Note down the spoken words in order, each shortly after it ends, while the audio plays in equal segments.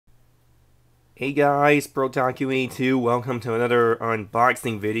Hey guys, Protaku82, welcome to another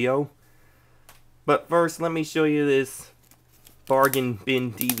unboxing video. But first, let me show you this bargain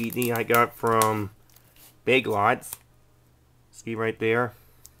bin DVD I got from Big Lots. See right there?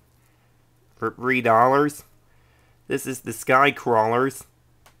 For $3. This is the Sky Crawlers.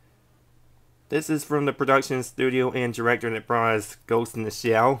 This is from the production studio and director that brought us Ghost in the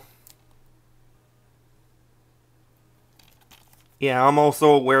Shell. Yeah, I'm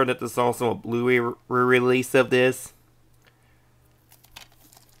also aware that there's also a Blu-ray release of this.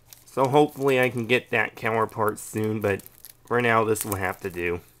 So hopefully I can get that counterpart soon, but for now this will have to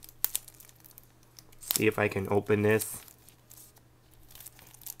do. See if I can open this.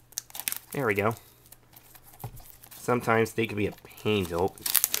 There we go. Sometimes they can be a pain to open.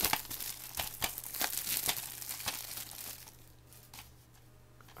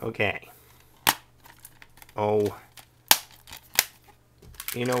 Okay. Oh.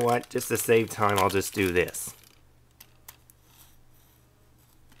 You know what? Just to save time, I'll just do this.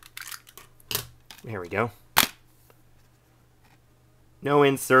 There we go. No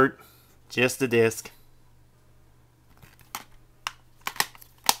insert, just a disc.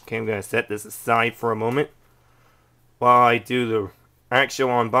 Okay, I'm going to set this aside for a moment while I do the actual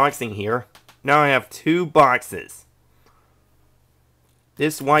unboxing here. Now I have two boxes.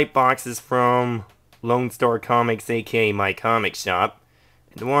 This white box is from Lone Star Comics, aka my comic shop.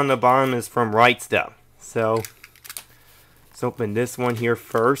 And the one on the bottom is from Right Stuff. So, let's open this one here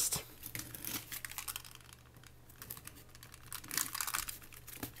first.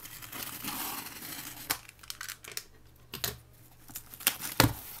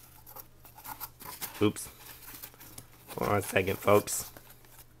 Oops. Hold on a second, folks.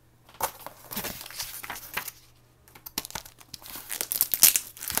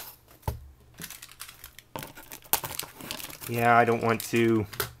 Yeah, I don't want to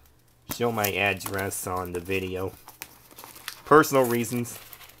show my address on the video. Personal reasons.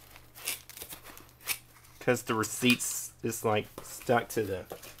 Because the receipt's just like stuck to the...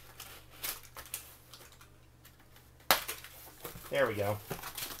 There we go.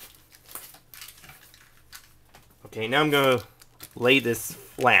 Okay, now I'm going to lay this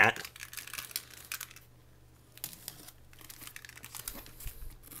flat.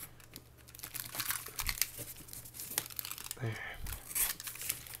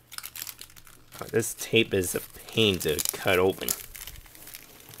 This tape is a pain to cut open.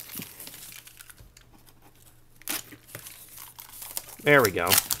 There we go.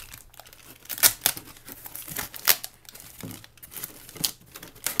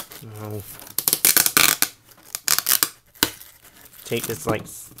 Oh. Tape is like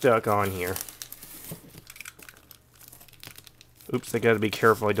stuck on here. Oops, I gotta be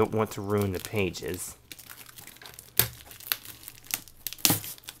careful. I don't want to ruin the pages.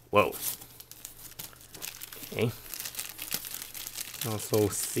 Whoa. Okay. Also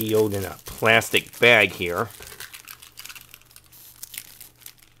sealed in a plastic bag here.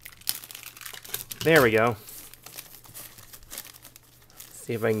 There we go.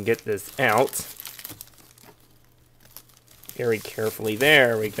 See if I can get this out. Very carefully.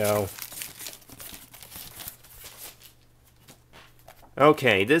 There we go.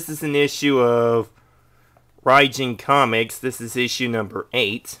 Okay, this is an issue of Raijin Comics. This is issue number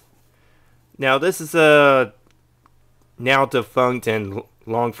 8. Now, this is a now defunct and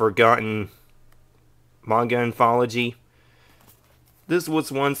long forgotten manga anthology. This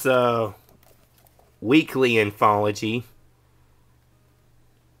was once a weekly anthology,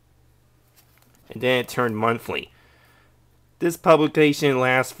 and then it turned monthly. This publication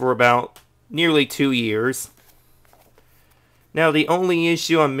lasts for about nearly 2 years. Now, the only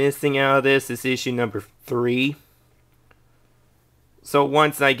issue I'm missing out of this is issue number 3. So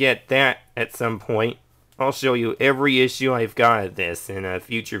once I get that at some point, I'll show you every issue I've got of this in a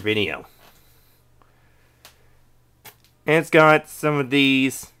future video. And it's got some of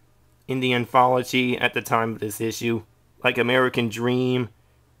these in the anthology at the time of this issue, like American Dream,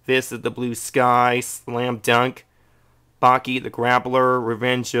 Fist of the Blue Sky, Slam Dunk, Baki the Grappler,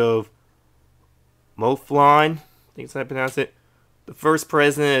 Revenge of Moflon, I think that's how I pronounce it, The First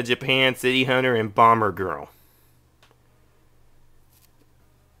President of Japan, City Hunter, and Bomber Girl.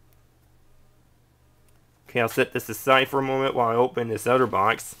 Okay, I'll set this aside for a moment while I open this other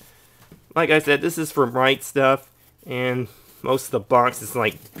box. Like I said, this is from Right Stuff, and most of the box is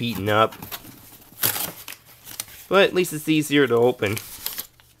like beaten up. But at least it's easier to open.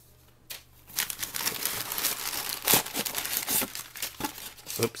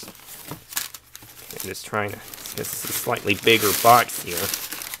 Oops. Okay, I'm just trying to... This is a slightly bigger box here.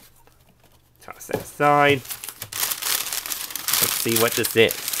 Toss that aside. Let's see what this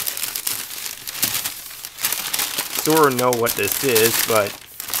is. sort of know what this is, but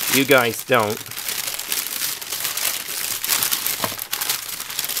you guys don't.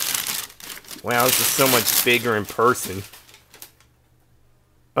 Wow, this is so much bigger in person.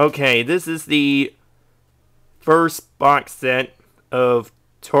 Okay, this is the first box set of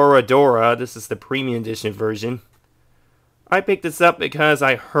Toradora. This is the premium edition version. I picked this up because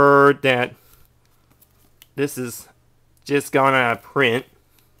I heard that this is just gone out of print.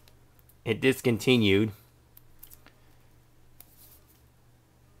 It discontinued.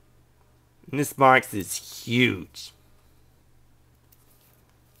 And this box is huge.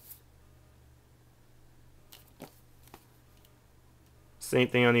 Same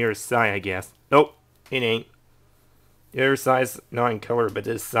thing on the other side, I guess. Nope, it ain't. The other side's not in color, but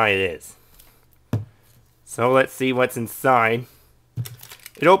this side is. So let's see what's inside.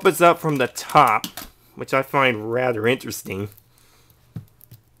 It opens up from the top, which I find rather interesting.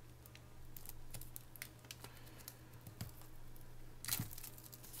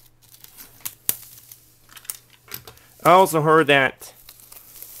 I also heard that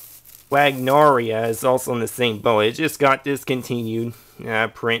Wagnaria is also in the same boat. It just got discontinued.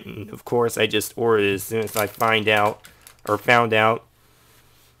 Print, and of course I just ordered it as soon as I found out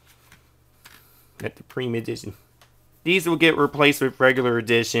that the premium edition. These will get replaced with regular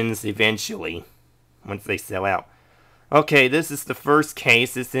editions eventually, once they sell out. Okay, this is the first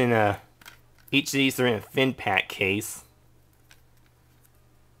case. It's in a... Each of these are in a fin pack case.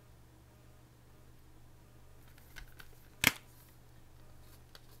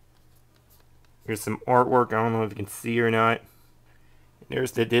 Here's some artwork. I don't know if you can see or not.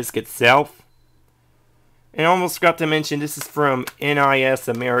 There's the disc itself. And I almost forgot to mention, this is from NIS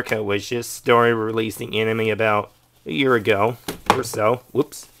America, which just started releasing anime about a year ago or so.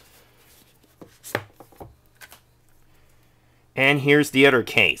 Whoops. And here's the other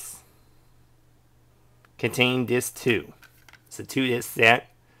case. Containing disc 2. It's a 2-disc set.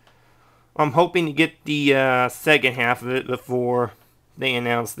 I'm hoping to get the second half of it before they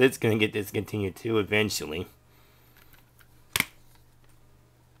announce that it's going to get discontinued too eventually.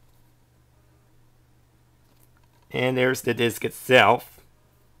 And there's the disc itself.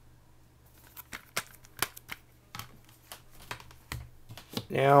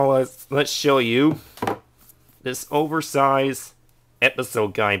 Now let's show you this oversized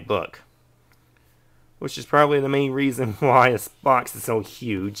episode guidebook, which is probably the main reason why this box is so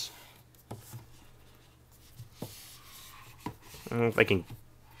huge. I don't know if I can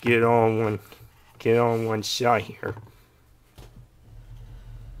get it all in one shot here.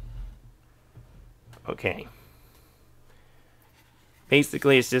 Okay.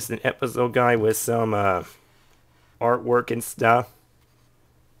 Basically, it's just an episode guide with some artwork and stuff.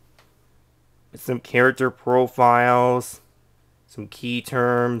 With some character profiles, some key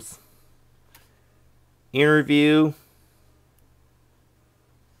terms, interview,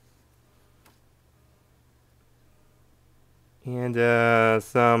 and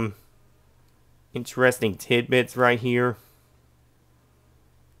some interesting tidbits right here.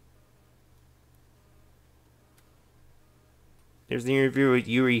 There's the interview with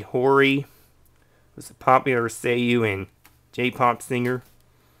Yuri Horii, who's a popular seiyuu and J-pop singer.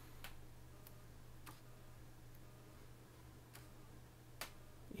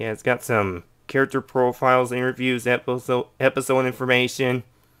 Yeah, it's got some character profiles, interviews, episode information,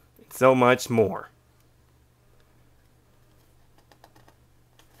 and so much more.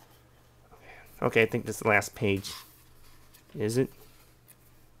 Okay, I think this is the last page. Is it?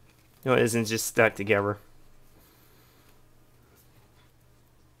 No, it isn't, just stuck together.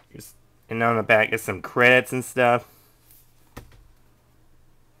 And on the back is some credits and stuff.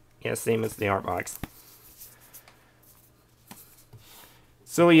 Yeah, same as the art box.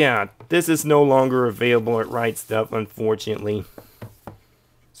 So yeah, this is no longer available at Right Stuff, unfortunately.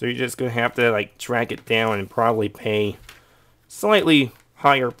 So you're just gonna have to like track it down and probably pay slightly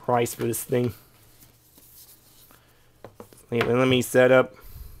higher price for this thing. Anyway, let me set up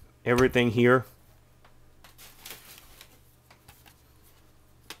everything here.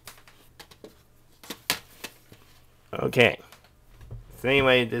 Okay. So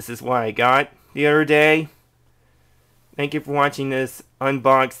anyway, this is what I got the other day. Thank you for watching this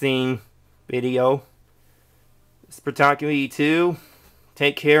unboxing video. This is Pataku E2.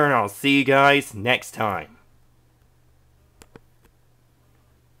 Take care, and I'll see you guys next time.